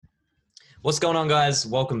What's going on, guys?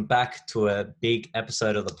 Welcome back to a big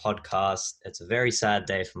episode of the podcast. It's a very sad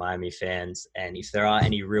day for Miami fans, and if there are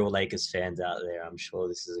any real Lakers fans out there, I'm sure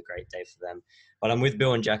this is a great day for them. But I'm with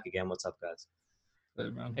Bill and Jack again. What's up, guys? Hey,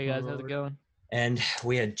 man. Hey guys, how's it going? And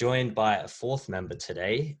we are joined by a fourth member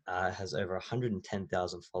today. Has over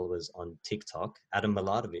 110,000 followers on TikTok. Adam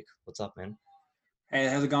Miladovic. What's up, man? Hey,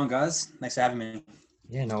 how's it going, guys? Thanks for having me.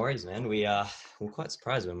 Yeah, no worries, man. We're quite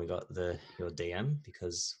surprised when we got your DM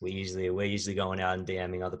because we're usually going out and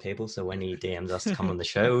DMing other people. So when he DMs us to come on the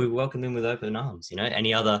show, we welcome him with open arms. You know,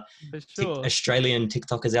 any other Australian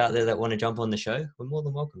TikTokers out there that want to jump on the show, we're more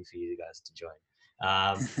than welcome for you guys to join.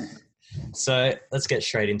 So let's get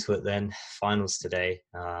straight into it then. Finals today.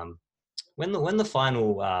 When the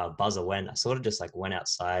final buzzer went, I sort of just like went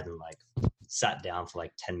outside and like sat down for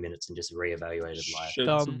like 10 minutes and just reevaluated life.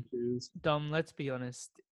 Dom, let's be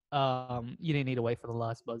honest. You didn't need to wait for the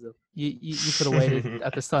last buzzer. You could have waited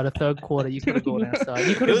at the start of third quarter. You could have gone outside.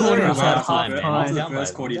 You could have gone outside at halftime.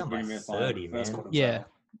 First quarter, down by 30, man. Yeah.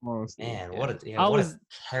 Man, what a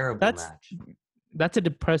terrible match. That's a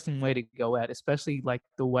depressing way to go out, especially like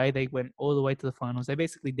the way they went all the way to the finals. They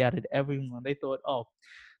basically doubted everyone. They thought, oh,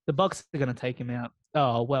 the Bucks are going to take him out.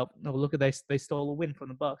 Oh, well, no, look at they stole a win from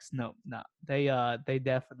the Bucks. No. They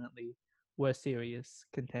definitely were serious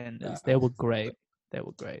contenders. They were great.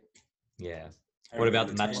 Yeah. What about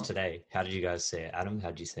the match today? How did you guys see it? Adam, how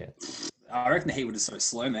did you see it? I reckon the Heat were just so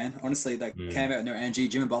slow, man. Honestly, they came out with no energy.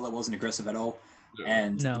 Jimmy Butler wasn't aggressive at all.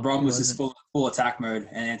 And LeBron was just full attack mode,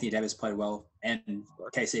 and Anthony Davis played well. And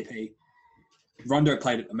KCP. Rondo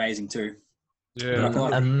played amazing too. Yeah.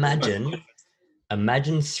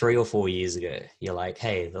 Imagine 3 or 4 years ago, you're like,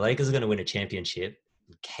 hey, the Lakers are going to win a championship.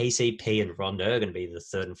 KCP and Rondo are going to be the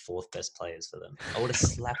third and fourth best players for them. I would have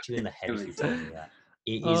slapped you in the head if you told me that.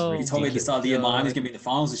 It is ridiculous. You told me at the start of the year Miami's going to be in the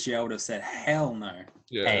finals this year. I would have said, hell no.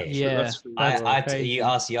 You asked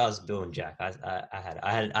Bill and Jack. I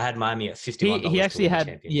had Miami at $51. He actually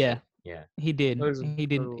had, yeah. He did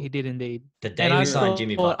indeed. The day we signed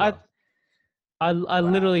Jimmy Butler. I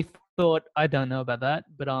literally thought, I don't know about that,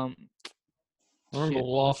 but I remember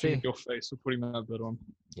laughing in your face for putting that bet on.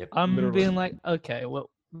 Yep. I'm being like, okay, well,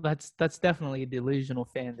 that's definitely a delusional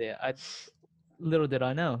fan there. Little did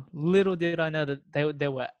I know that they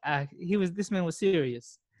were. This man was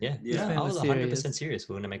serious. Yeah. I was 100% serious.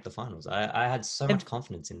 We're going to make the finals. I had so much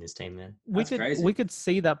confidence in this team, man. We could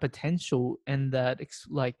see that potential and that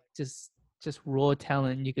just raw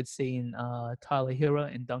talent you could see in Tyler Hero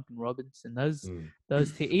and Duncan Robinson. Those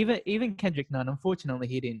two, even Kendrick Nunn. Unfortunately,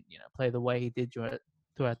 he didn't play the way he did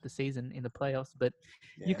throughout the season in the playoffs. But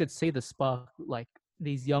you could see the spark, like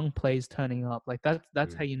these young players turning up. Like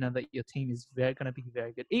that's how you know that your team is going to be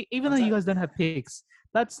very good. Even though you guys don't have picks,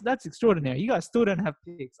 that's extraordinary. You guys still don't have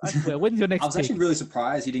picks. I swear. When's your next? I was actually really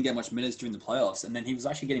surprised he didn't get much minutes during the playoffs, and then he was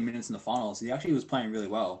actually getting minutes in the finals. He actually was playing really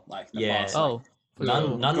well. None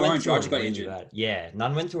went through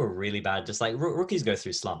None went through a really bad. Just like rookies go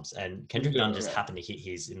through slumps, and Kendrick Nunn just happened to hit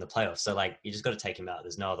his in the playoffs. So like you just got to take him out.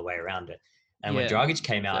 There's no other way around it. And when Dragic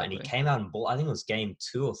came out and he came out and balled, I think it was game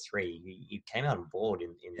 2 or 3. He came out and balled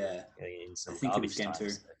in some garbage time.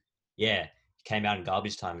 He came out in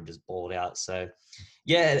garbage time and just balled out. So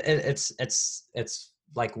yeah, it's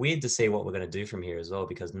like weird to see what we're gonna do from here as well,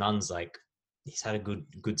 because Nunn's like he's had a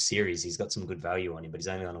good series. He's got some good value on him, but he's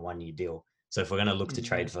only on a 1-year deal. So if we're going to look to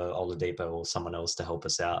trade for Oladipo or someone else to help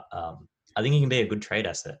us out, I think he can be a good trade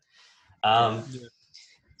asset.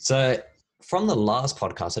 So from the last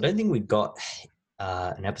podcast, I don't think we got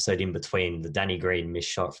an episode in between the Danny Green missed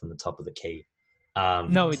shot from the top of the key.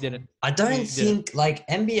 No, we didn't. I don't think like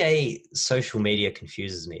NBA social media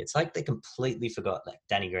confuses me. It's like they completely forgot like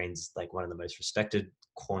Danny Green's like one of the most respected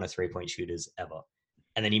corner 3-point shooters ever.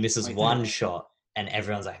 And then he misses one shot and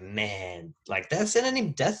everyone's like, man, like they're sending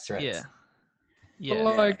him death threats. Yeah.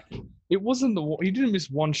 But like, it wasn't he didn't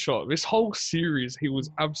miss one shot. This whole series, he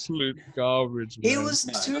was absolute garbage. Man. He was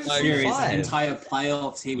 2 for 5. The entire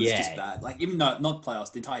playoffs, he was just bad. Like, even not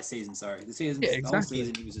playoffs, the entire season, sorry. The season, the whole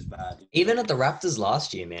season, he was just bad. Even at the Raptors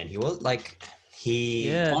last year, man, he was like,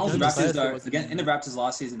 finals Raptors, though, again, in the Raptors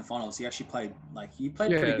last season, the finals, he actually played,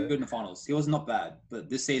 pretty good in the finals. He was not bad, but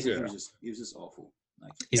this season, he was just awful.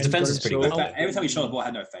 Like, his defense is pretty good. Every time he shot the ball, I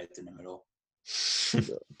had no faith in him at all.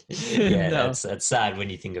 That's sad when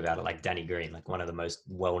you think about it. Like Danny Green, like one of the most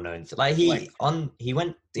well-known. He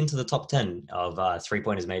went into the top 10 of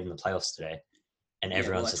 3-pointers made in the playoffs today, and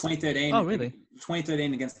everyone's just 2013. Oh, really?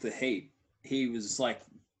 2013 against the Heat, he was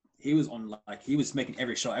making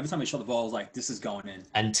every shot. Every time he shot the ball, I was like, "This is going in."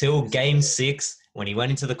 Until Game 6, when he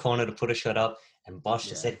went into the corner to put a shot up, and Bosh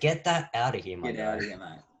just said, "Get that out of here, my guy." Get out of here,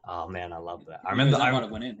 mate. Oh man, I love that. I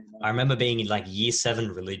remember being in like year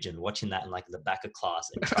 7 religion, watching that in like the back of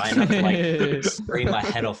class and trying not to like scream my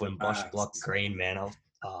head off when Bosch blocked green, man.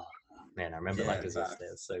 Oh man, I remember like it was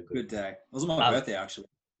so good. Good day. It was my birthday actually.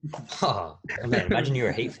 Oh man, imagine you were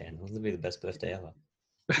a Heat fan. It would be the best birthday ever.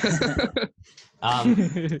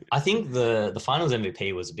 I think the finals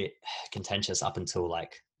MVP was a bit contentious up until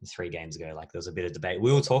like 3 games ago. Like there was a bit of debate.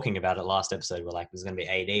 We were talking about it last episode. We're like, it was going to be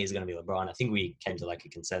AD, it's going to be LeBron. I think we came to like a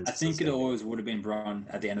consensus. I think it always would have been Bron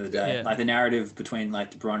at the end of the day. Yeah. Like the narrative between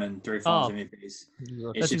like LeBron and 3 finals MVPs.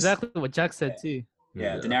 That's exactly what Jack said too.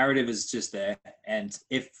 Yeah, the narrative is just there. And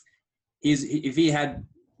if he had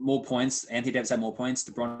more points, Anthony Davis had more points,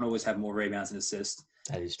 LeBron always had more rebounds and assists.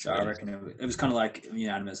 That is true. So I reckon it was kind of like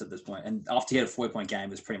unanimous at this point. And after he had a 40-point game, it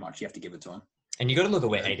was pretty much you have to give it to him. And you got to look at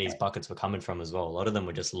where AD's buckets were coming from as well. A lot of them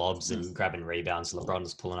were just lobs and grabbing rebounds. LeBron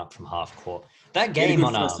was pulling up from half court. That game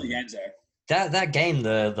on that game,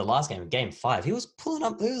 the last game, game 5, he was pulling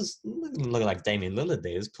up. He was looking like Damian Lillard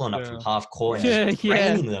there. He was pulling up from half court and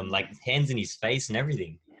training them, like hands in his face and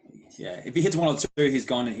everything. Yeah, if he hits 1 or 2, he's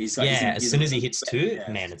gone. And he's as soon as he hits 2,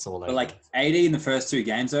 man, it's all over. But like AD in the first 2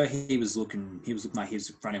 games though, he was looking like he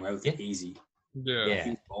was running away with it easy. Yeah.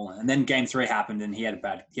 He was balling. And then game 3 happened, and he had a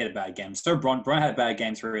bad game. So Bron had a bad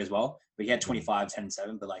game 3 as well, but he had 25, 10, and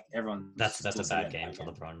 7. But like everyone, that's a bad game for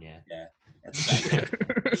LeBron. Yeah, that's a bad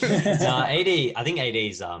game. No, AD. I think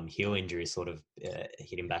AD's heel injury sort of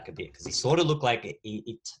hit him back a bit because he sort of looked like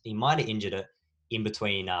he might have injured it in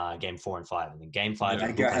between game 4 and 5, and then game 5.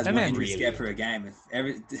 That guy has one injury scare for a game.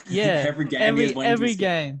 Every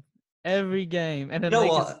game, and then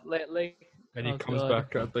and he comes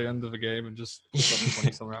back at the end of the game and just puts up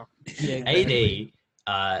 20 somehow.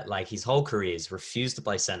 AD, like his whole career, has refused to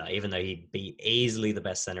play center, even though he'd be easily the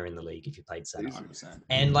best center in the league if he played center. 100%.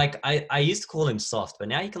 And like I used to call him soft, but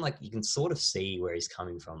now you can sort of see where he's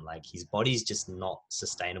coming from. Like his body's just not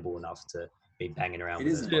sustainable enough to be banging around.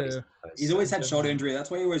 He's always had shoulder injury.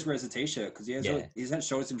 That's why he always wears a t-shirt, because he's had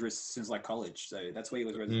shoulder injuries since like college. So that's why he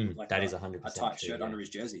always wears like that is 100% a tight shirt under his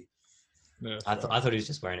jersey. Yeah, I thought he was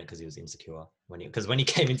just wearing it because he was insecure when he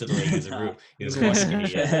came into the league. He was more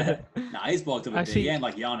skinny. Nah, he's bulked up a bit. He ain't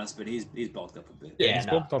like Giannis, but he's bulked up a bit. He's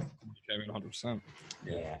bulked up. He came in 100%.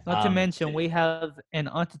 Yeah. Not to mention, we have an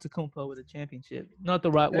Antetokounmpo with a championship. Not the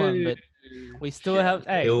right one, but we still have.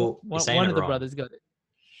 Hey, one of the brothers got it.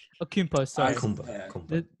 Akumpo, sorry.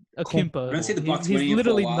 Akumpo. I don't see the Bucks winning. He's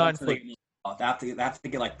literally 9 foot. They have to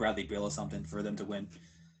get like Bradley Beal or something for them to win.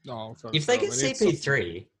 No, if they get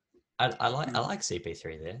CP3. I like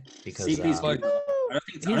CP3 there because CP's like,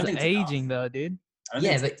 he's aging though, dude. But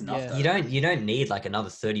you don't need like another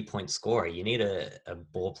 30-point scorer. You need a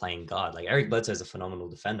ball playing guard. Like Eric Bledsoe's a phenomenal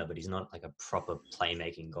defender, but he's not like a proper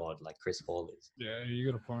playmaking guard like Chris Paul is. Yeah,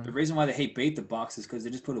 you got a point. The reason why the Heat beat the Bucks is because they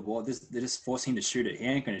just put a ball. They just force him to shoot it. He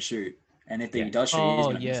ain't going to shoot, and if he does shoot, he's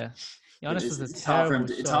going to miss. It's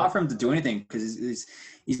hard for him to do anything because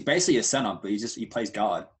he's basically a center, but he plays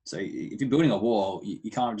guard. So if you're building a wall,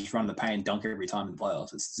 you can't just run the paint and dunk every time in the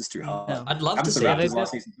playoffs. It's just too hard. No. I'd love to see.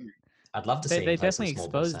 I'd love to see. They definitely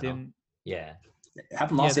exposed him. Yeah, it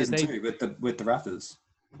happened last season too with the Raptors.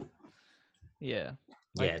 Yeah.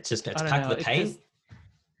 It's pack the paint.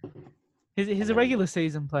 He's a regular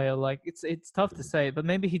season player. Like it's tough to say, but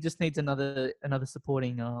maybe he just needs another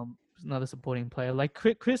supporting player. Like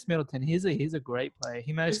Chris Middleton, he's a great player.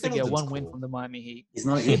 He managed to get one win from the Miami Heat. He's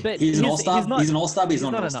an all-star. He's an all-star, but he's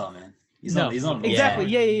not an all-star, man. He's not exactly.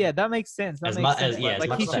 Yeah. That makes sense. As much as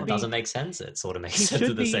that doesn't make sense, it sort of makes sense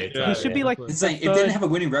at the same time. He should be like if they didn't have a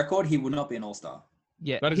winning record, he would not be an all-star.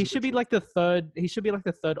 Yeah, he should be like the third. He should be like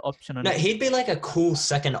the third option. No, he'd be like a cool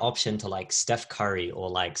second option to like Steph Curry or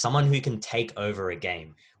like someone who can take over a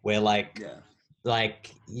game. Where like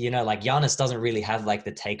Giannis doesn't really have like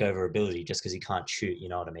the takeover ability just because he can't shoot. You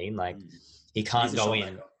know what I mean? Like he can't go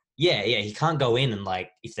in. Yeah, he can't go in and like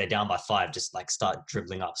if they're down by 5, just like start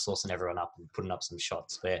dribbling up, sourcing everyone up, and putting up some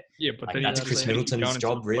shots. But but that's Chris Middleton's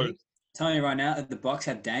job, really. Telling you right now, if the Bucks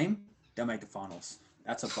had Dame, they'll make the finals.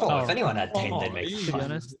 That's a if anyone had Dame, they'd make to be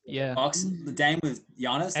honest. Yeah. Bucks, the Dame with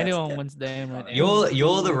Giannis. Anyone wins Dame. Right?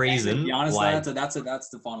 You're the reason Giannis, why that's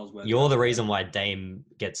the finals win. You're the reason why Dame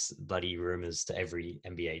gets bloody rumors to every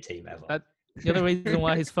NBA team ever. You're the reason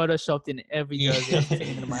why he's photoshopped in every jersey I've seen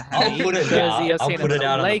in my I'll put it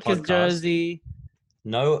out. Lakers jersey.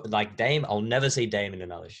 No, like Dame, I'll never see Dame in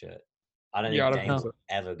another shirt. I don't think Dame will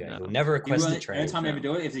ever go. He'll never request a trade. Every time he ever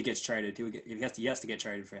do it, if he gets traded, he has to get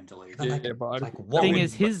traded for him to leave. The thing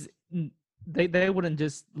is, they wouldn't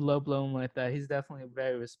just low blow him like that. He's definitely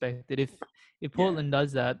very respected. If Portland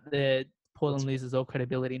does that, Portland loses all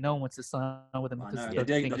credibility. No one wants to sign with him.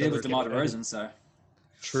 They did with DeMar DeRozan, so.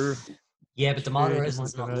 True. Yeah, but DeMar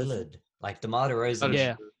DeRozan's not Lillard. Like DeMar DeRozan.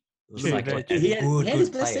 Yeah. Was True, like he had his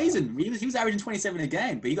best player. season. He was averaging 27 a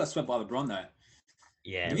game, but he got swept by LeBron though.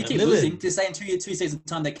 Yeah, if you keep losing, to say in two seasons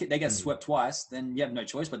time they get swept twice, then you have no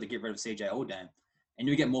choice but to get rid of CJ or Dame, and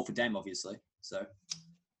you get more for Dame, obviously. So.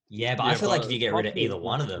 Yeah, but I feel like if you get rid of either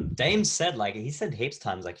one of them, Dame said he said heaps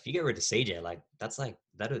times if you get rid of CJ, that's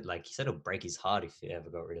that would he said it'll break his heart if you ever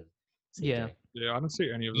got rid of CJ. Yeah, I don't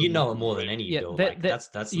see any of them. You know it more than any. Bill. That's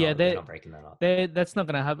they're not breaking that up. That's not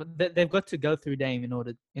gonna happen. They've got to go through Dame in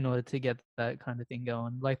order to get that kind of thing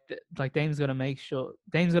going. Like Dame's got to make sure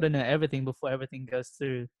Dame's got to know everything before everything goes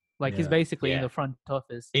through. Like he's basically in the front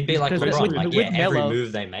office. It'd be like LeBron, with every Melo,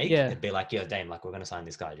 move they make, it'd be like, yo, Dame, we're gonna sign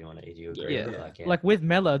this guy. Do you want to? Do you agree? Yeah. Like with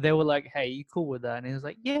Melo, they were like, hey, you cool with that? And he was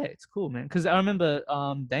like, yeah, it's cool, man. Because I remember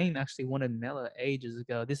Dame actually wanted Melo ages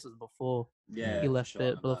ago. This was before he left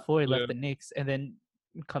before he left the Knicks, and then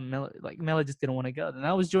Melo just didn't want to go. And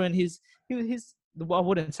that was during his I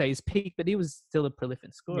wouldn't say his peak, but he was still a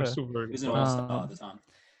prolific scorer. He was an all-star at the time.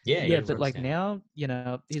 Yeah, but now,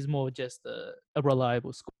 he's more just a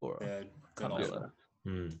reliable scorer. Basically.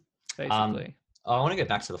 I want to go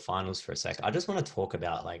back to the finals for a sec. I just want to talk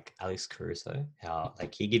about Alex Caruso, how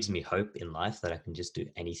he gives me hope in life that I can just do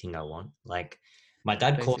anything I want. Like my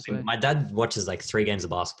dad my dad watches 3 games of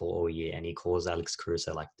basketball all year, and he calls Alex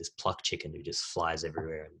Caruso this pluck chicken who just flies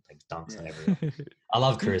everywhere and dunks on everyone. I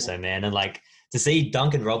love Caruso, man, and to see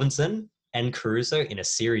Duncan Robinson and Caruso in a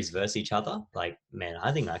series versus each other, man,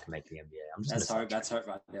 I think I can make the NBA. That's hope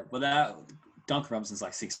right there. Well, Duncan Robinson's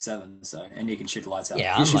 6'7", so and he can shoot the lights out.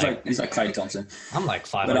 Yeah, he's like Klay Thompson. I'm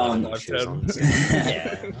 5'11".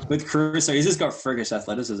 Yeah, with Caruso, he's just got freakish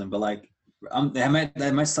athleticism. But they made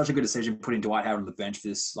such a good decision putting Dwight Howard on the bench for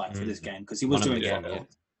this for this game because he was doing it.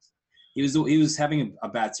 He was having a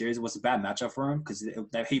bad series. It was a bad matchup for him because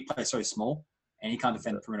he plays so small and he can't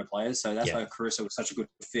defend perimeter players. So that's why Caruso was such a good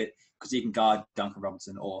fit because he can guard Duncan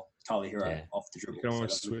Robinson or Tyler Hero off the dribble. You can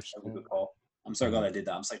always switch. I'm so glad I did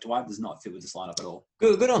that. I'm like, Dwight does not fit with this lineup at all.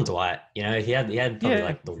 Good on Dwight. He had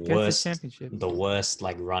probably the worst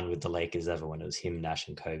run with the Lakers ever when it was him, Nash,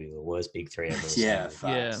 and Kobe, the worst big three ever.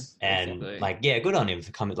 And good on him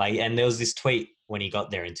for coming. And there was this tweet when he got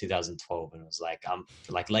there in 2012, and it was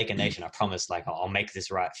Laker Nation, I promise, I'll make this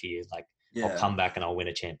right for you. I'll come back and I'll win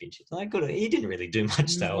a championship. Good. He didn't really do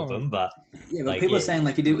much to help him, but people are saying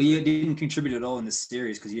he didn't contribute at all in this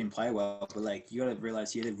series because he didn't play well. But you got to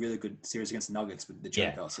realize he had a really good series against the Nuggets with the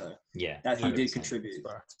Joker. So that he did contribute.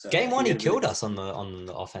 So Game 1, he killed us on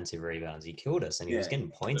the offensive rebounds. He killed us, and he was getting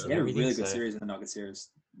points. He had a really good series in the Nuggets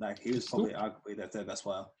series. He was probably arguably their best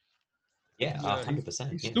player. Yeah,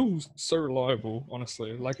 100%. He's still so reliable,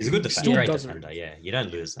 honestly. He's a good defender, great defender. Yeah, you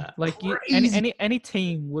don't lose that. Any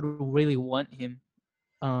team would really want him,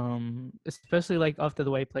 especially after the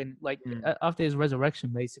way he played, after his resurrection,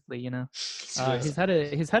 basically. He's had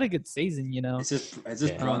a good season. It's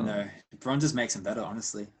just Bron though. Bron just makes him better,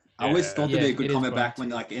 honestly. I always thought there'd be a good comment back when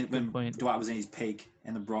Dwight was in his peak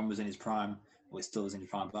and LeBron was in his prime, or he still was in his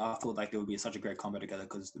prime. But I thought there would be such a great combo together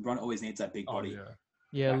because LeBron always needs that big body.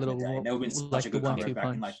 Yeah, a little. There would have been such a good comeback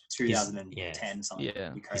back in 2010 something.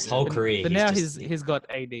 Yeah, his whole career. But now he's got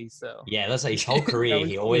AD, so. Yeah, that's his whole career.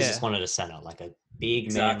 He always just wanted a center, a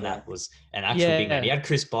big man that was an actual big man. He had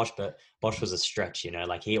Chris Bosh, but Bosh was a stretch.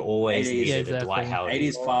 He always needed a Dwight Howard. AD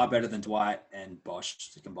is far better than Dwight and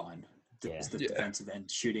Bosh combined. The defensive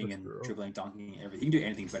end, shooting and dribbling, dunking, everything. You can do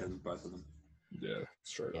anything better than both of them. Yeah,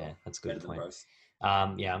 straight up. Yeah, that's a good point.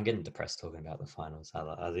 I'm getting depressed talking about the finals.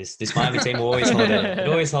 This Miami team will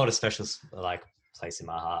always hold a special place in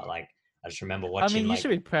my heart. I just remember watching. You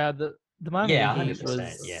should be proud that the Miami Heat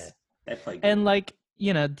 100%. They played good. And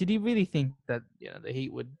did he really think that the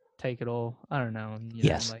Heat would take it all? I don't know.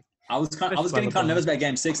 Yes. I was getting kind of nervous about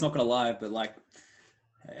Game 6. Not gonna lie, but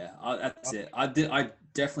that's it. I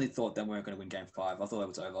definitely thought they weren't gonna win Game 5. I thought it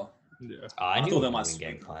was over. Yeah. I thought they might win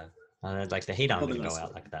Game 5. The Heat aren't gonna go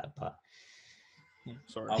out like that, but.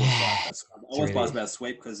 Sorry. I was biased about a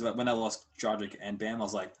sweep because when they lost Dragic and Bam, I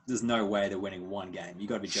was like, "There's no way they're winning one game. You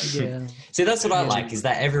got to be joking." Yeah. See, that's what I like is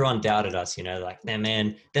that everyone doubted us.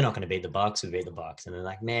 Man, they're not going to beat the Bucks. We beat the Bucks, and they're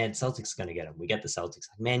man, Celtics are going to get them. We get the Celtics.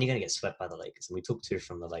 Man, you're going to get swept by the Lakers, and we took 2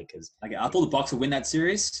 from the Lakers. I thought the Bucks would win that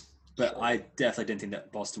series, but I definitely didn't think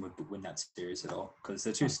that Boston would win that series at all because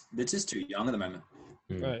they're just too young at the moment.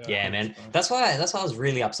 Yeah, man. That's why I was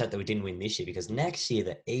really upset that we didn't win this year because next year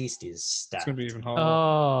the East is stacked. It's gonna be even harder.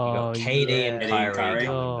 Oh, you got KD and Kyrie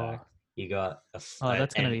coming back. You got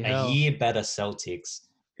a year better Celtics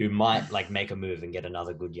who might make a move and get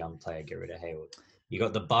another good young player, get rid of Hayward. You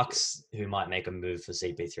got the Bucks who might make a move for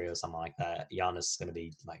CP3 or something like that. Giannis is going to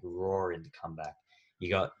be roaring to come back. You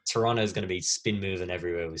got Toronto's going to be spin moving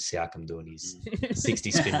everywhere with Siakam doing his 60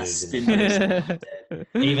 spin moves.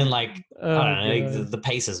 Even like, I don't know, the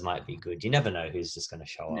Pacers might be good. You never know who's just going to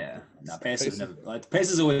show up. Yeah, no, Pacers never. Like the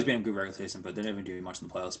Pacers always been a good regular season, but they never do much in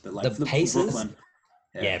the playoffs. But like the Pacers, Brooklyn,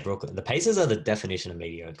 Brooklyn. The Pacers are the definition of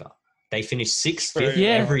mediocre. They finish 6th, 5th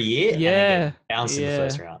every year, and they get bounced in the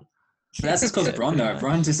first round. But that's just because Bron, though.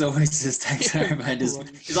 Bron just always just takes over. And he's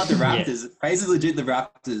like the Raptors. Pacers legit the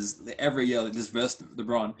Raptors every year. They just verse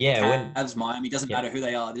LeBron. Yeah, Cavs, Miami. Doesn't matter who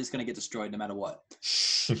they are. They're just going to get destroyed no matter what.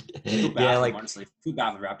 Honestly, feel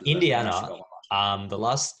bad for the Raptors. Indiana, the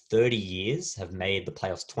last 30 years have made the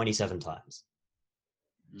playoffs 27 times.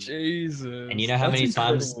 Jesus. And you know how many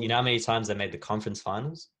times? You know how many times they made the conference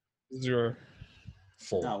finals? 0.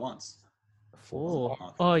 4. No, once.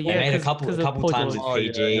 4. Oh yeah, they made a couple times with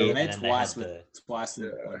PG, and then they had twice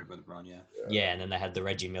with LeBron. Yeah, and then they had the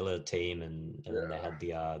Reggie Miller team, and then they had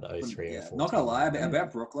the 03 or 04. Not gonna lie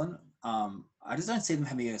about Brooklyn. I just don't see them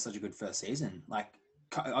having such a good first season. Like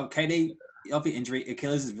KD, off the injury,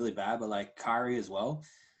 Achilles is really bad, but like Kyrie as well.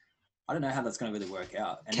 I don't know how that's going to really work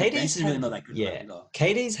out. And KD's really not that good.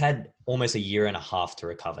 KD's had almost a year and a half to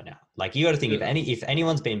recover now. Like you got to think if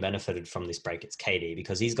anyone's been benefited from this break, it's KD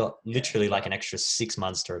because he's got literally like an extra 6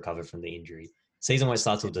 months to recover from the injury. Season won't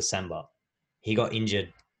start till December. He got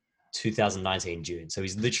injured 2019 June, so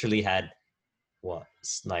he's literally had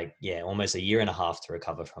almost a year and a half to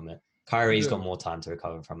recover from it. Kyrie's got more time to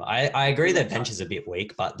recover from it. I agree their bench is a bit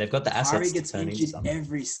weak, but they've got the assets Kyrie gets to turn injured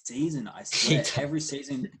every season, I swear. Every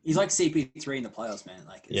season. He's like CP3 in the playoffs, man.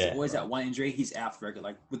 Like, it's always that one injury. He's out for regular.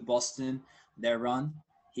 Like, with Boston, their run,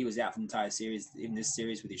 he was out for the entire series. In this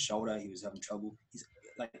series, with his shoulder, he was having trouble.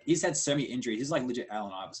 He's had so many injuries. He's like legit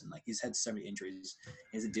Allen Iverson. Like, he's had so many injuries.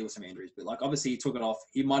 He has to deal with so many injuries. But, like, obviously, he took it off.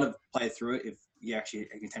 He might have played through it if he actually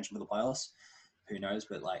had contention for the playoffs. Who knows?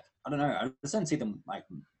 But, like, I don't know. I just don't see them, like,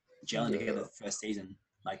 gelling together the first season.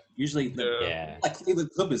 Like usually like the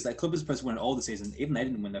Clippers are supposed to win all the season. Even they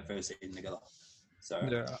didn't win their first season together. So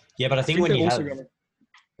but I think when you have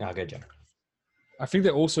good Jack. I think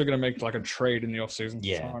they're also going to make like a trade in the offseason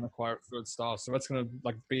to try and acquire a third star. So that's going to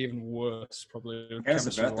like be even worse probably.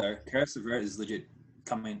 Karis LeVert is legit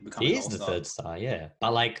becoming he is the third star,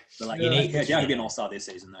 but you need to be an all-star this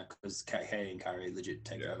season though, because K and Kyrie legit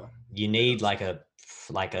take over. You need Karis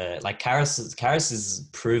is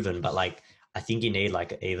proven, but like I think you need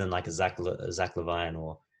even a Zach LaVine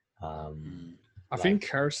or I think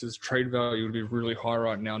Karis's trade value would be really high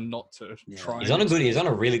right now not to try. He's on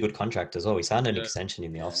a really good contract as well. He signed an extension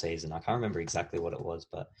in the off season. I can't remember exactly what it was,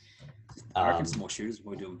 but I reckon some more shooters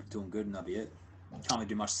we're doing good and that'll be it. Can't really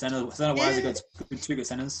do much. Center wise, they got two good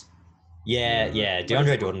centers.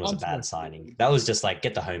 DeAndre Jordan was a bad signing. That was just like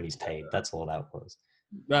get the homies paid. That's all that was.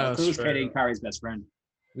 Because it was trading Kyrie's best friend.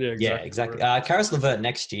 Yeah, exactly. Karis LeVert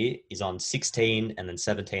next year is on 16 and then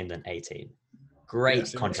 17, then 18.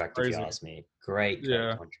 Great contract, if you ask me. Great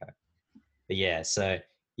contract. But so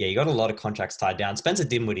you got a lot of contracts tied down. Spencer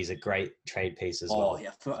Dinwiddie's a great trade piece as well. I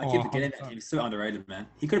keep forgetting that he's so underrated, man.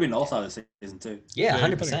 He could have been an all-star this season too. Yeah,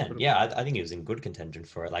 100%. Yeah, I think he was in good contention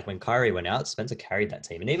for it. Like when Kyrie went out, Spencer carried that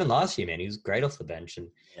team. And even last year, man, he was great off the bench. And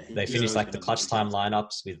they finished like the clutch time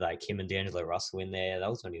lineups with like him and D'Angelo Russell in there. That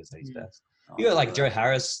was when he was at his best. You got like Joe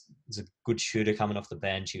Harris is a good shooter coming off the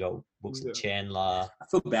bench. You got Wilson Chandler. I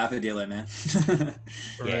feel bad for D'Lo, man.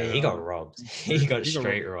 He got robbed. He got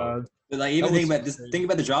straight robbed. But like even think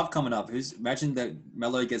about the draft coming up. Imagine that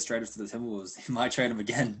Melo gets traded to the Timberwolves. He might trade him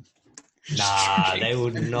again. Nah, they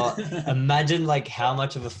would not. Imagine like how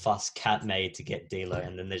much of a fuss Cat made to get D'Lo,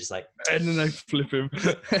 and then they're just like, and then they flip him.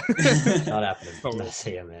 Not happening.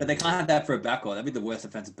 Man. But they can't have that for a backcourt. That'd be the worst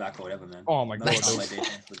defensive backcourt ever, man. Oh my god,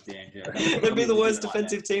 they'd be the worst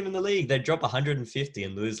defensive team in the league. They'd drop 150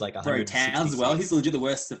 and lose like 100. Bro, Towns as well. He's legit the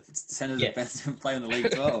worst center defensive player in the league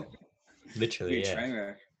as well. Literally,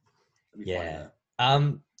 yeah.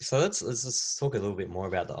 So let's just talk a little bit more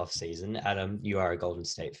about the off season. Adam, you are a Golden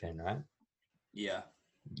State fan, right? Yeah.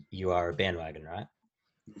 You are a bandwagon, right?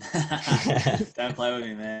 Don't play with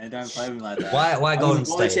me, man. Don't play with me like that. Why Golden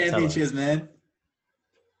State? Championships, man.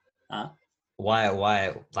 Huh?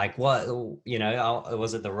 Why? Like what?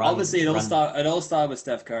 Was it the run? Obviously, it all started with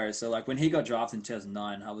Steph Curry. So like when he got drafted in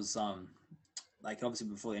 2009, I was like obviously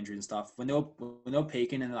before the injury and stuff. When they were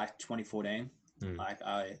peaking in like 2014,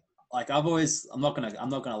 I've always I'm not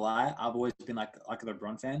gonna lie. I've always been like a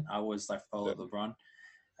LeBron fan. I always like follow LeBron,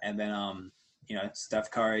 and then Steph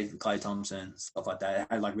Curry, Klay Thompson, stuff like that. It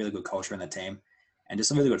had like really good culture in the team, and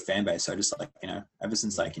just a really good fan base. So just like ever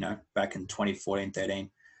since like back in 2014, 13,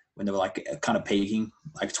 when they were like kind of peaking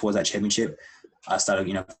like towards that championship, I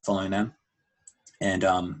started following them, And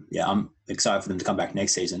I'm excited for them to come back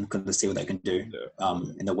next season because to see what they can do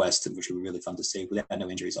in the West, which would be really fun to see without no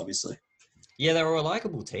injuries, obviously. Yeah, they were a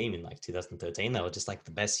likable team in like 2013. They were just like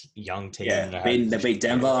the best young team. Yeah, they beat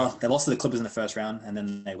Denver. They lost to the Clippers in the first round, and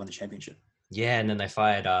then they won the championship. Yeah, and then they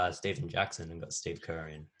fired Stephen Jackson and got Steve Kerr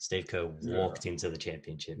in. Steve Kerr walked into the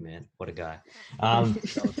championship, man. What a guy.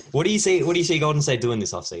 What do you see Golden State doing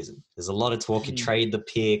this offseason? There's a lot of talk. You trade the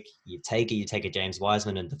pick, you take a James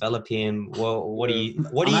Wiseman and develop him. Well, what do you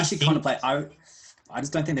think? Contemplate. I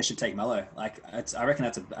just don't think they should take Melo. Like, I reckon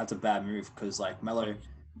that's a bad move because like Melo,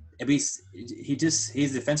 he's a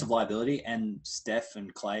defensive liability, and Steph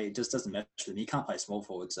and Clay just doesn't match with him. He can't play small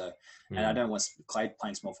forward, so and I don't want Clay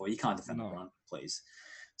playing small forward. He can't defend LeBron, please.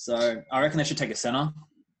 So I reckon they should take a center,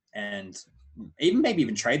 and maybe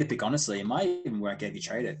even trade the pick. Honestly, it might even work if you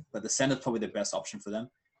trade it, but the center's probably the best option for them.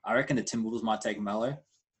 I reckon the Timberwolves might take Melo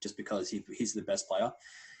just because he's the best player.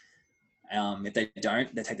 If they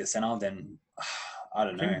don't, they take the center. Then I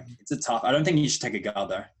don't know. It's a tough. I don't think you should take a guard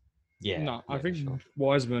though. Yeah. No, I think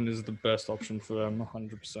Wiseman is the best option for them,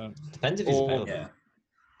 100%. Depends if he's available. Yeah.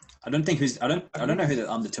 I don't know who the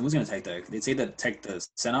Timberwolves going to take though. It's either take the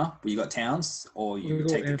center where you got Towns, or you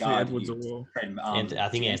take the guard. Edwards as well. I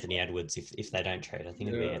think Anthony Edwards. If they don't trade, I think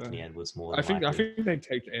it'll be Anthony Edwards more. I think they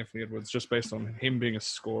take Anthony Edwards just based on him being a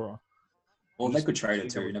scorer. Well, they could trade it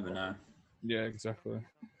too. You never know. Yeah, exactly.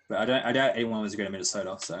 But I doubt anyone was going to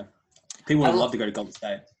Minnesota. So people would love to go to Golden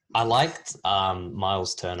State. I liked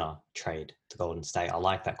Miles Turner trade to Golden State. I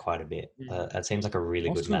like that quite a bit. That seems like a really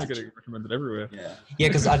good match. Getting recommended everywhere. Yeah,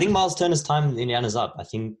 because I think Miles Turner's time in Indiana's up. I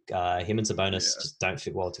think him and Sabonis just don't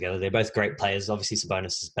fit well together. They're both great players. Obviously,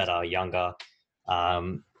 Sabonis is better, younger. I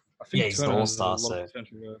think he's an all-star. So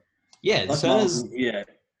Turner's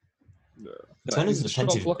Turner's a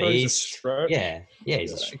defensive beast.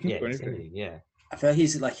 He's I feel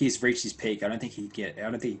like he's reached his peak. I don't think he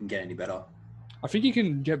can get any better. I think he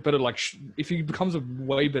can get better. Like if he becomes a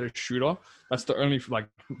way better shooter, that's the only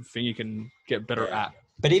thing he can get better at.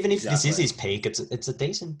 But even if this is his peak, it's a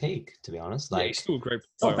decent peak, to be honest. Like he's still a great player.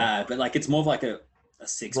 It's not bad, but like it's more of like a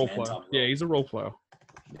six-man role player. type. Yeah, he's a role player.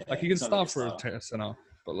 Like he can start for a center,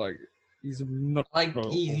 but like he's not like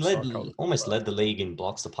he almost led the league in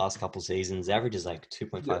blocks the past couple seasons. The average is like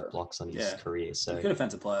 2.5 blocks on his career. So he's a good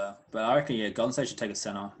offensive player, but I reckon Golden State should take a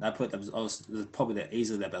center. That put them probably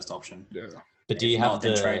easily their best option. Yeah. But do you have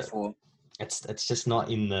the trade for? It's just not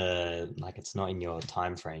in the it's not in your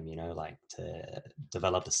time frame, like to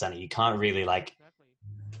develop the center. You can't really like.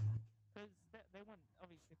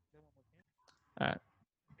 All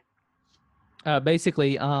right.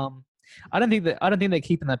 Basically, I don't think they're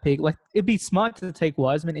keeping that pick. Like it'd be smart to take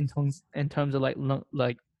Wiseman in terms of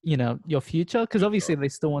like your future, because obviously they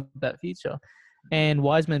still want that future, and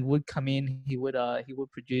Wiseman would come in. He would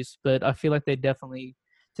produce, but I feel like they definitely.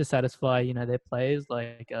 To satisfy, their players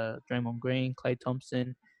like Draymond Green, Klay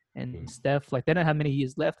Thompson, and Steph. Like they don't have many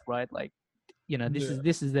years left, right? Like,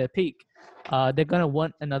 this is their peak. They're gonna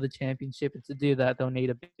want another championship, and to do that, they'll need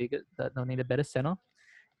a better center.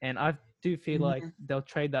 And I do feel like they'll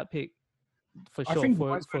trade that pick for sure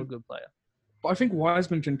for a good player. I think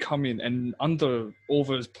Wiseman can come in and under all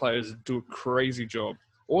those players do a crazy job.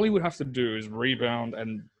 All he would have to do is rebound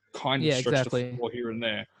and kind of stretch the floor here and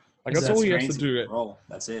there. Like that's all he has to do.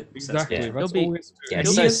 That's it. Exactly. That's all he has to do. Yeah,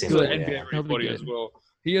 he has an NBA ready body as well.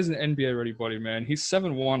 He has an NBA ready body, man. He's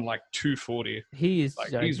 7'1", like 240. He is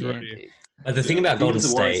like he's ready. But the thing about Golden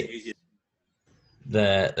State,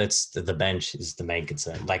 the bench is the main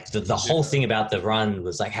concern. Like the whole thing about the run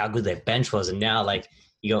was like how good their bench was, and now like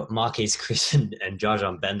you got Marquise Chris and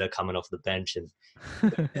Jojon Bender coming off the bench,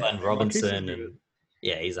 and Robinson and.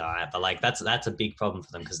 Yeah, he's all right, but like that's a big problem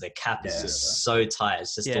for them because their cap is just so tight.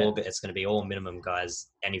 It's just it's going to be all minimum guys,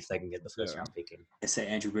 and if they can get the first round pick in. They say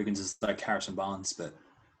Andrew Wiggins is like Harrison Barnes, but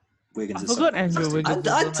Wiggins. I forgot Andrew Wiggins.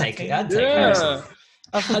 I'd take Harrison.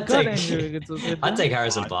 I'd take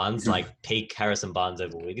Harrison Barnes, like peak Harrison Barnes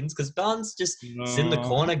over Wiggins, because Barnes just sits in the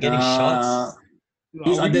corner getting shots.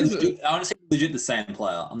 Honestly, legit the same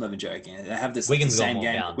player. I'm not even joking. They have this same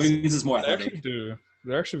game. Wiggins is more athletic.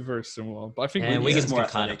 They're actually very similar, but I think Wiggins more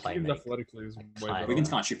kind of play. Athletically is way better. Wiggins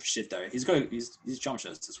can't shoot for shit though. His jump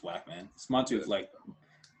shot's just whack, man. It's reminds me of like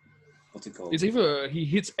what's it called? It's either he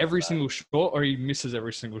hits every single shot or he misses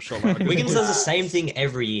every single shot. Wiggins does the same thing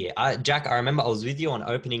every year. Jack, I remember I was with you on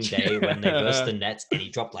opening day when they versed the Nets, and he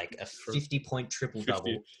dropped like a 50-point triple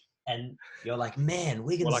double, and you're like, man,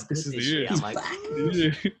 Wiggins like, this is the year. I'm like.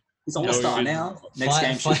 He's almost star now.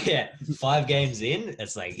 Next game. 5 games in,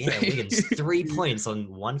 it's like, Wiggins 3 points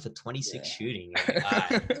on 1 for 26 shooting.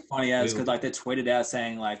 It's funny as because like they tweeted out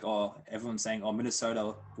saying like, everyone's saying,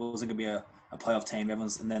 Minnesota wasn't gonna be a a playoff team.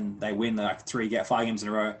 And then they win like 5 games in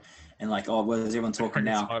a row, and like, oh, what is everyone talking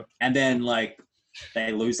now? And then like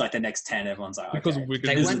they lose like the next 10. Everyone's like, okay.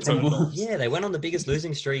 They went on the biggest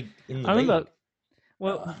losing streak in the league.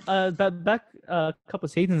 Well, back a couple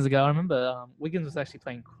of seasons ago, I remember Wiggins was actually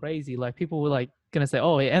playing crazy. Like people were like gonna say,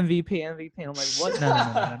 "Oh, MVP." I'm like, "What? No.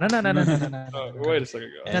 Wait a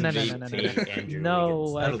second, guys.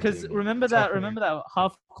 No, because remember that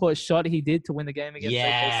half court shot he did to win the game against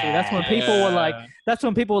OKC. That's when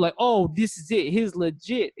people were like, "Oh, this is it. He's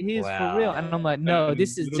legit. He's for real." And I'm like, "No,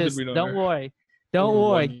 this is just. Don't worry."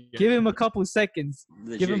 Give him a couple seconds.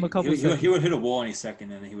 Legit. Give him a couple seconds. He would hit a wall any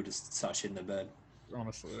second, and he would just start shit in the bed.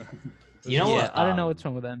 Honestly. You know what? I don't know what's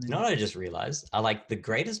wrong with that, man. You know what I just realized? I like the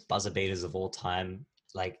greatest buzzer beaters of all time,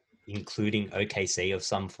 like including OKC of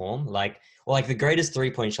some form, like the greatest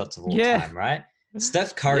 3-point shots of all time, right?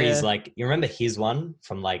 Steph Curry's like, you remember his one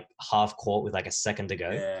from like half court with like a second to go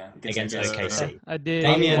against OKC? I did.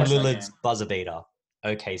 Damian Lillard's buzzer beater.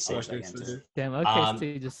 OKC. Damn,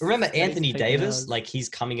 OKC just. Remember Anthony Davis? Like he's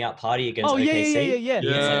coming out party against OKC. Yeah. It's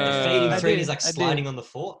like the fading three. He's like sliding on the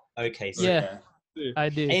floor. OKC. Yeah. I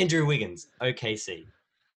did. Andrew Wiggins, OKC.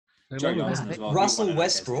 Russell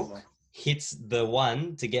Westbrook hits the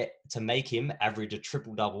one to make him average a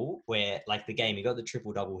triple-double, where like the game, he got the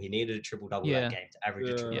triple-double. He needed a triple-double that game to average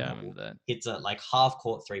a triple-double. Yeah, I remember that. Hits a like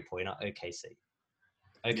half-court three-pointer, OKC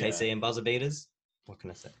and buzzer beaters. What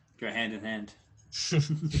can I say? Go hand in hand.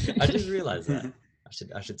 I just realized that.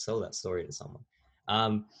 I should sell that story to someone.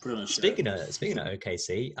 Speaking of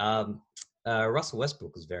OKC, Russell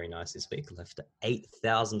Westbrook was very nice this week. Left an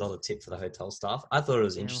 $8,000 tip for the hotel staff. I thought it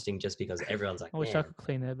was interesting just because everyone's like, I wish I could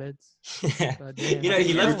clean their beds. He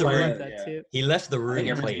left the room. He left the room. I think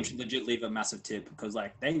every team should legit leave a massive tip because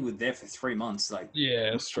like they were there for 3 months. Like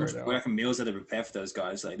straight up. Working meals that are prepared for those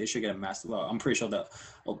guys. Like they should get a massive. Well, I'm pretty sure that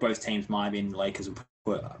both teams might have been Lakers would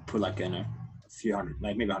put like a few hundred,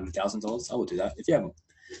 like maybe $100,000. I would do that if you have.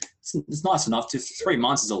 It's nice enough. 3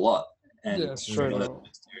 months is a lot. And straight up.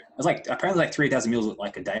 It's like apparently like 3,000 meals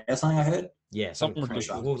like a day or something. I heard. Yeah, something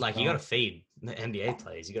ridiculous. Well, like you got to feed the NBA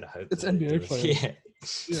players. You got to hope it's NBA players. Yeah,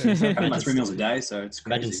 exactly. Like 3 meals a day, so it's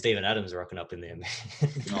crazy. Imagine Steven Adams rocking up in there, man.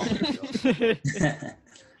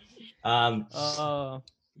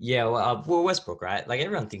 Yeah, well, Westbrook, right? Like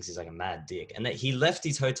everyone thinks he's like a mad dick, and that he left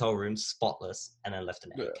his hotel room spotless and then left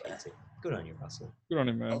an 8K too. Good on you, Russell. Good on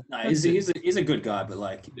him, man. No, he's a good guy, but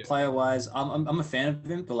like player wise, I'm a fan of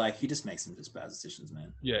him, but like he just makes some just bad decisions,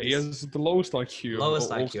 man. Yeah, he has the lowest IQ I've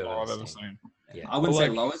ever seen. Yeah, I wouldn't say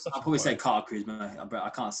lowest. I'd probably say Kyle Kuzma, but I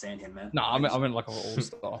can't stand him, man. No, I mean like an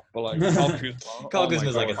all-star, but like Kyle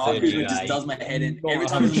Kuzma's like a third guy. Just does my head in. Every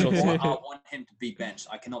time he's on the court, I want him to be benched.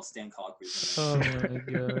 I cannot stand Kyle Kuzma. Oh my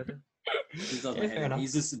god. He does my head in.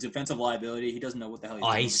 He's just a defensive liability. He doesn't know what the hell he's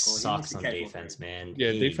doing. He sucks on defense, man.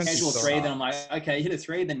 Yeah, defense. Casual three, then I'm like, okay, he hit a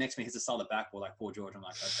three, then next minute he hits a solid backboard like Paul George. I'm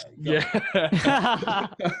like, okay. Yeah.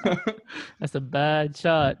 That's a bad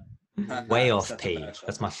shot. Way off P.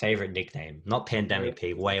 That's my favorite nickname. Not Pandemic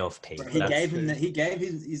P. Way off P. He gave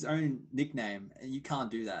his own nickname, and you can't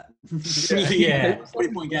do that. Yeah.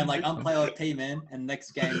 40-point game, like I'm playoff P, man. And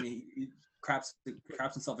next game he craps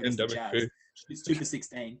himself against the Jazz. He's 2 for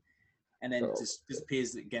 16, and then just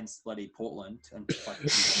disappears against bloody Portland. And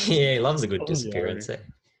yeah, he loves a good disappearance.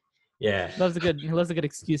 Yeah. He loves a good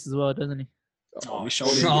excuse as well, doesn't he? Man!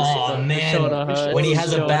 When he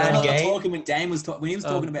has a bad game, when Dame was when he was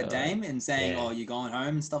talking about Dame and saying, "Oh, you're going home"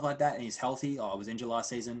 and stuff like that, and he's healthy. Oh, I was injured last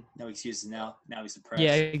season. No excuses now. Now he's depressed.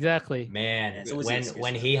 Yeah, exactly. Man,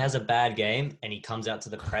 when he has a bad game and he comes out to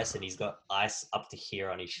the press and he's got ice up to here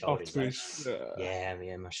on his shoulder, yeah,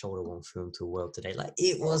 man, my shoulder won't feel too well today. Like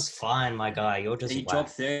it was fine, my guy. You're just. He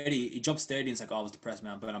dropped 30. He dropped 30. And it's like, oh, I was depressed,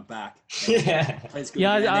 man, but I'm back. Yeah.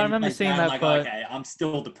 I remember seeing that quote. Okay, I'm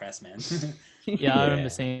still depressed, man. Yeah, I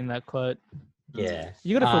remember seeing that quote. Yeah.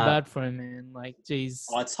 You gotta feel bad for him, man. Like, geez.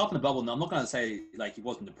 Oh, it's tough in the bubble. No, I'm not gonna say like he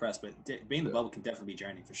wasn't depressed, but being in the bubble can definitely be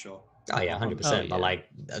draining for sure. Oh yeah, 100%. But like,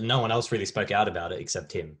 no one else really spoke out about it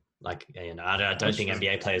except him. Like, you know, I don't think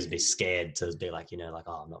NBA players would be scared to be like, you know, like,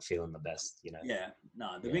 oh, I'm not feeling the best, you know. Yeah,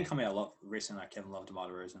 no, they've been coming out a lot recently, like Kevin Love, DeMar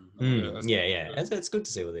DeRozan. It's good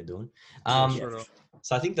to see what they're doing.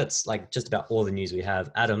 So I think that's like just about all the news we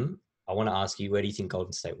have. Adam, I want to ask you, where do you think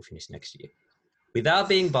Golden State will finish next year? Without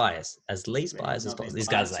being biased, as least biased as possible. These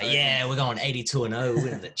guys are like, yeah, we're going 82-0,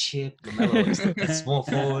 winning the chip. LaMelo is the small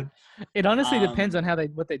forward. It honestly depends on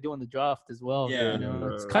what they do in the draft as well. Yeah, you know?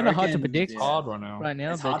 It's kind of hard to predict. It's hard right now. Right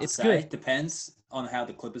now, it's hard but it's to say. good. It depends on how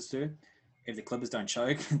the Clippers do. if the Clippers don't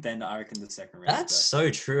choke, then I reckon the second round. That's so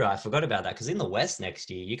true. I forgot about that because in the West next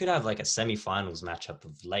year, you could have like a semi-finals matchup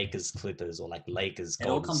of Lakers Clippers or like Lakers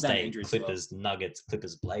Golden State, Clippers Nuggets,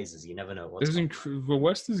 Clippers Blazers. You never know what's going on. The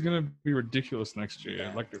West is going to be ridiculous next year.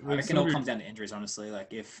 Yeah. Like I reckon it all comes down to injuries. Honestly,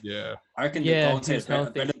 like if I reckon the Golden State is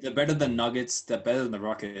they're better than Nuggets. They're better than the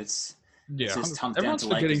Rockets. Yeah, it just comes down to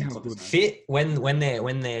Lakers and Clippers. Fit when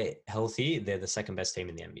they're healthy, they're the second best team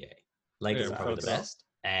in the NBA. Lakers are probably the best.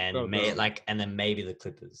 And and then maybe the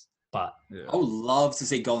Clippers. But I would love to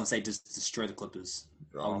see Golden State just destroy the Clippers.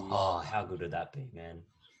 Oh, how good would that be, man?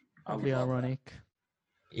 That would be ironic.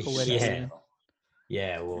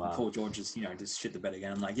 Yeah. Well, Paul George just shit the bed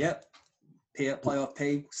again. I'm like, yep. Playoff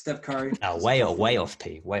P, Steph Curry. No, way off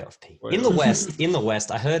P. In the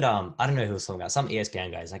West, I heard I don't know who was talking about, some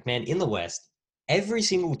ESPN guys like, man, in the West, every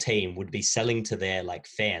single team would be selling to their like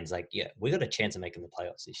fans, like, yeah, we got a chance of making the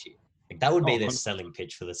playoffs this year. Like that would be their selling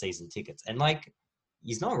pitch for the season tickets. And like,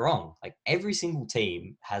 he's not wrong. Like every single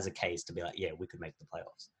team has a case to be like, yeah, we could make the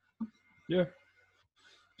playoffs. Yeah.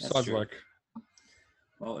 Besides like,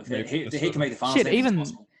 well, if he can make the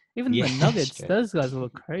finals, even the Nuggets, those guys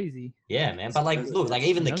look crazy. Yeah, man. But like, look, like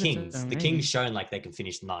even the Kings shown like they can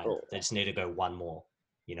finish 9th. They just need to go one more.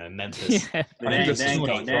 Memphis. Yeah. They ain't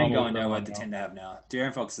going nowhere what they tend to have now.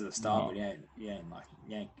 De'Aaron Fox is a star, but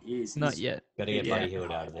he's not yet. Got to get Buddy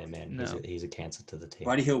Hield out of there, man. No. He's a cancer to the team.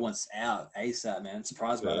 Buddy Hield wants out ASAP, man. I'm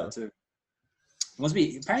surprised by that too.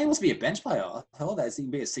 Apparently he wants to be a bench player. Hell, that he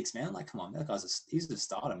can be a 6 man. Like, come on, that guy's he's a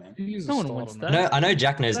starter, man. No one wants that. I know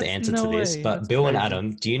Jack knows the answer to this, but that's Bill crazy. And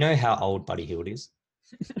Adam, do you know how old Buddy Hield is?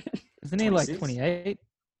 Isn't he like 28?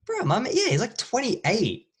 Bro, he's like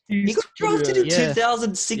 28. He got drafted in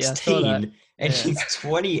 2016, and he's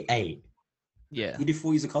 28. Yeah. He did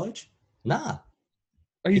 4 years of college? Nah.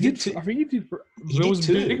 I think he did. There was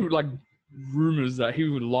big like rumors that he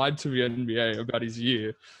lied to the NBA about his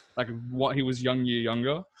year, like what he was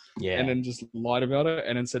younger. Yeah. And then just lied about it,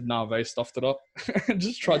 and then said, "Nah, they stuffed it up."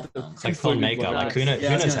 Just tried to. Like Thon Maker, like who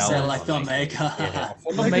knows how old? Like Thon Maker.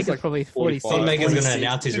 Thon Maker's probably 45. Thon Maker's going to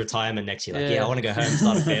announce his retirement next year. Like, I want to go home and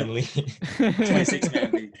start a family. 26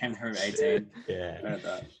 man, came home 18.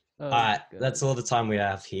 Yeah. All right, that's all the time we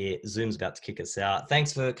have here. Zoom's about to kick us out.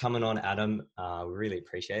 Thanks for coming on, Adam. We really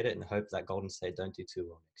appreciate it, and hope that Golden State don't do too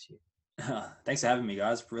well next year. Thanks for having me,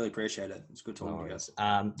 guys. Really appreciate it. It's good talking to you guys.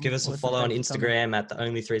 Give us a follow on Instagram at the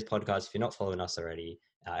Only Threes Podcast. If you're not following us already,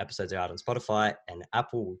 our episodes are out on Spotify and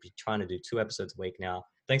Apple. We'll be trying to do 2 episodes a week now.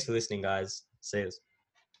 Thanks for listening, guys. See you.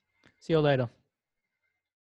 See you later.